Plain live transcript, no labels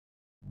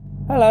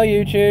Hello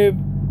YouTube,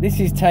 this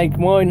is take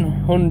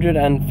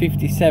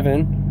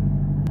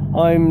 157.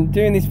 I'm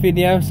doing this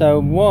video so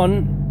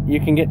one, you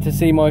can get to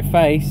see my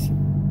face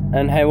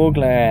and how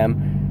ugly I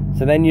am,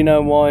 so then you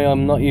know why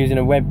I'm not using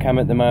a webcam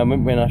at the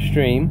moment when I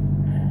stream.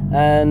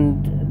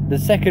 And the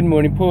second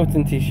more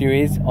important issue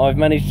is I've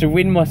managed to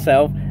win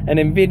myself an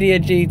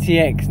NVIDIA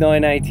GTX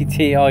 980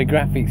 Ti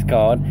graphics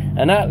card,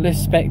 an Atlas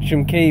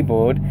Spectrum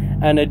keyboard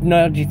and a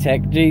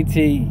Logitech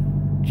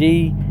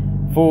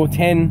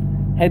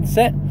G410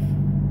 headset.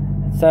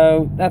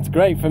 So that's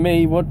great for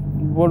me.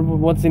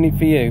 What's in it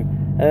for you?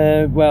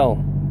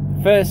 Well,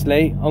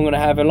 firstly, I'm going to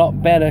have a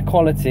lot better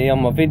quality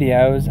on my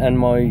videos and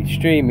my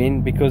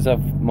streaming because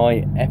of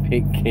my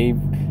epic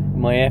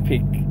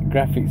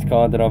graphics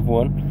card that I've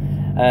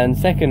won. And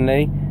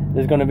secondly,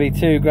 there's going to be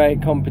two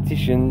great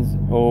competitions,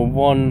 or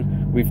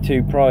one with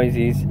two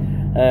prizes.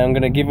 I'm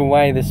going to give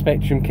away the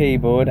Spectrum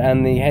keyboard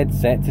and the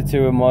headset to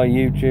two of my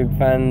YouTube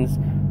fans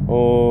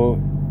or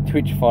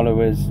Twitch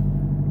followers.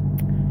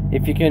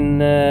 If you can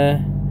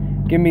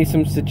give me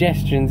some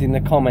suggestions in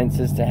the comments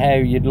as to how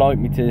you'd like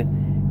me to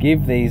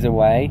give these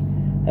away.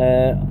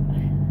 I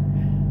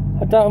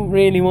don't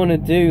really want to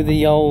do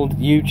the old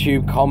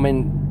YouTube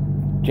comment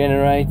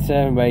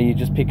generator where you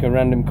just pick a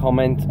random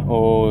comment,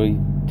 or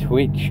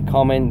Twitch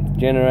comment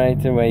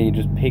generator where you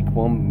just pick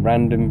one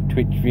random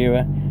Twitch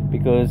viewer,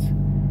 because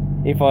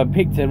if I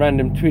picked a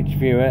random Twitch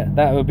viewer,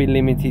 that would be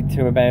limited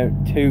to about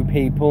 2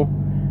 people,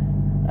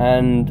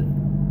 and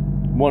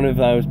one of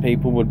those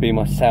people would be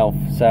myself,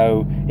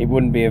 so it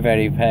wouldn't be a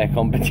very fair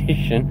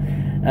competition.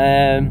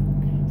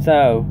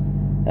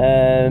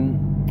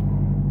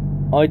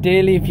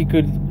 Ideally, if you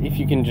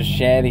can just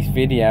share this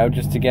video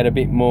just to get a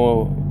bit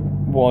more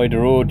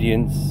wider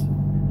audience,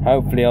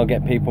 hopefully I'll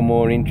get people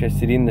more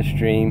interested in the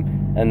stream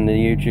and the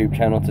YouTube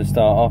channel to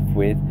start off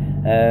with.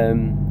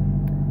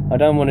 I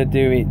don't want to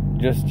do it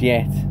just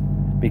yet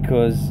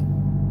because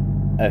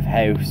of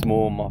how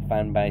small my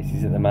fan base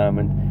is at the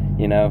moment.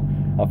 You know,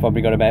 I've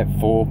probably got about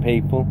 4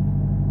 people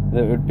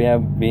that would be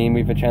in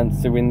with a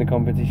chance to win the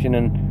competition,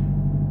 and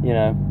you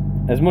know,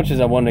 as much as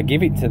I want to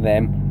give it to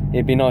them,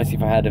 it'd be nice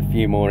if I had a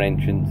few more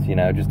entrants, you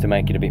know, just to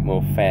make it a bit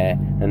more fair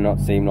and not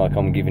seem like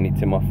I'm giving it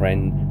to my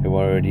friend who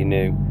I already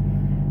knew.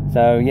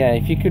 So yeah,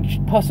 if you could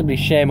possibly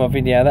share my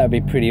video, that would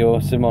be pretty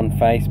awesome on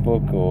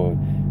Facebook or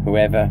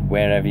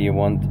wherever you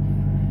want.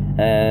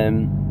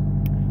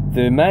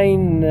 The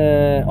main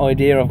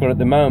idea I've got at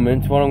the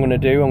moment, what I'm going to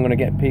do, I'm going to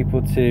get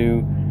people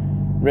to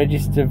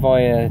register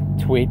via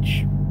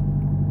Twitch.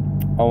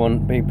 I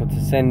want people to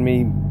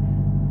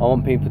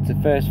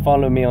first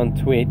follow me on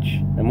Twitch,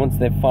 and once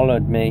they've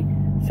followed me,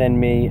 send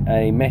me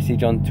a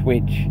message on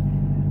Twitch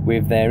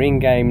with their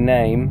in-game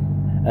name,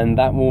 and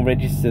that will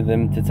register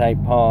them to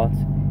take part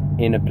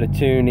in a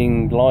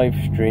platooning live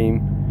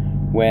stream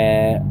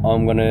where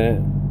I'm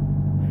gonna,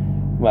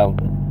 well,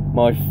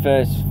 my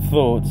first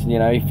thoughts, you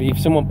know, if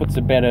someone puts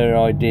a better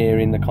idea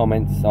in the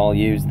comments, I'll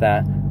use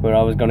that, but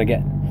I was gonna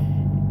get,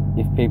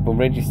 if people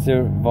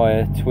register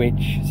via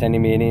Twitch,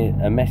 sending me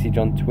a message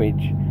on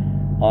Twitch,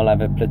 I'll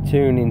have a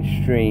platooning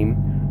stream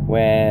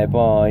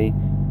whereby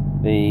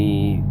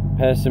the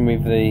person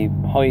with the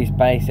highest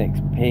base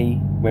XP,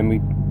 when we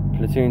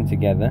platoon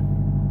together,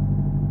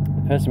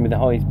 the person with the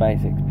highest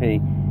base XP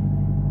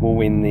will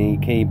win the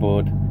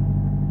keyboard.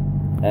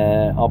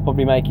 I'll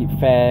probably make it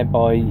fair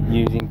by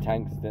using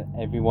tanks that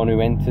everyone who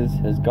enters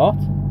has got.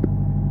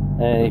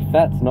 If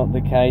that's not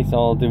the case,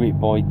 I'll do it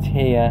by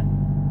tier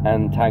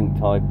and tank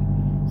type.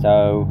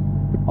 So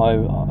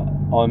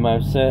I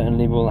most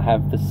certainly will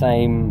have the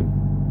same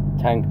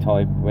tank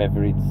type,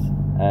 whether it's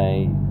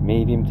a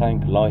medium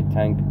tank, light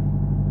tank,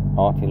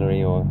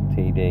 artillery or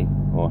TD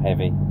or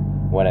heavy,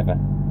 whatever.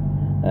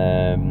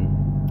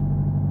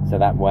 So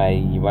that way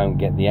you won't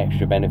get the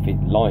extra benefit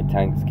light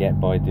tanks get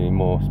by doing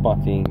more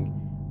spotting,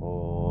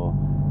 or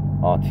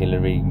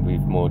artillery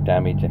with more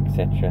damage,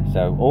 etc.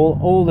 So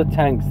all the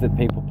tanks that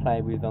people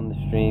play with on the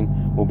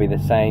stream will be the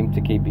same,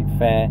 to keep it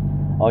fair.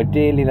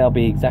 Ideally they'll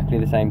be exactly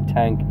the same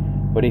tank,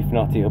 but if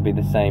not, it'll be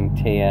the same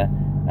tier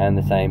and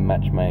the same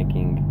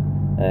matchmaking.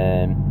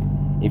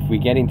 If we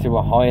get into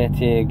a higher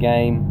tier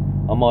game,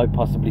 I might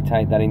possibly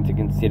take that into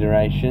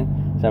consideration,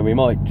 so we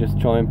might just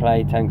try and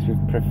play tanks with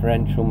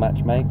preferential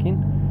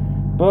matchmaking.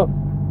 But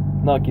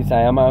like you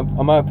say, I'm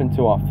open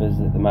to offers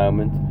at the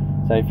moment,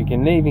 so if you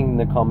can leave in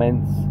the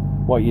comments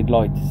what you'd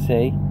like to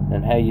see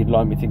and how you'd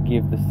like me to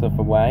give the stuff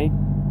away,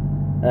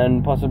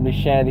 and possibly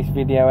share this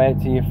video out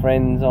to your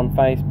friends on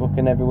Facebook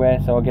and everywhere,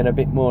 so I'll get a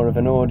bit more of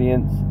an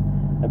audience,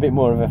 a bit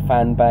more of a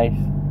fan base,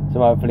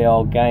 so hopefully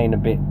I'll gain a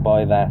bit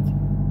by that.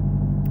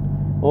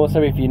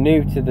 Also, if you're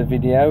new to the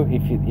video,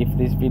 if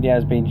this video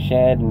has been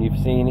shared and you've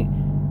seen it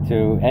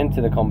to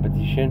enter the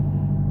competition,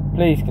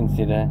 please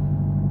consider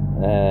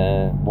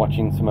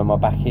watching some of my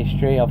back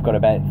history. I've got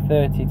about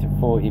 30 to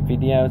 40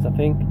 videos, I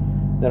think,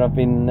 that I've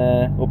been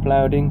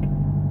uploading.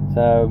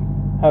 So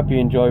hope you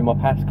enjoy my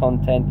past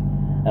content,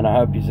 and I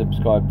hope you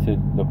subscribe to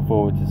look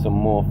forward to some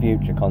more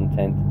future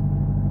content,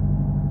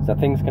 so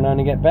things can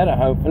only get better,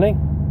 hopefully.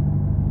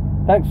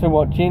 Thanks for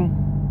watching.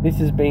 This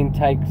has been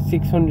take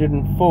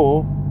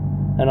 604,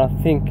 and I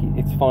think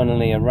it's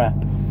finally a wrap.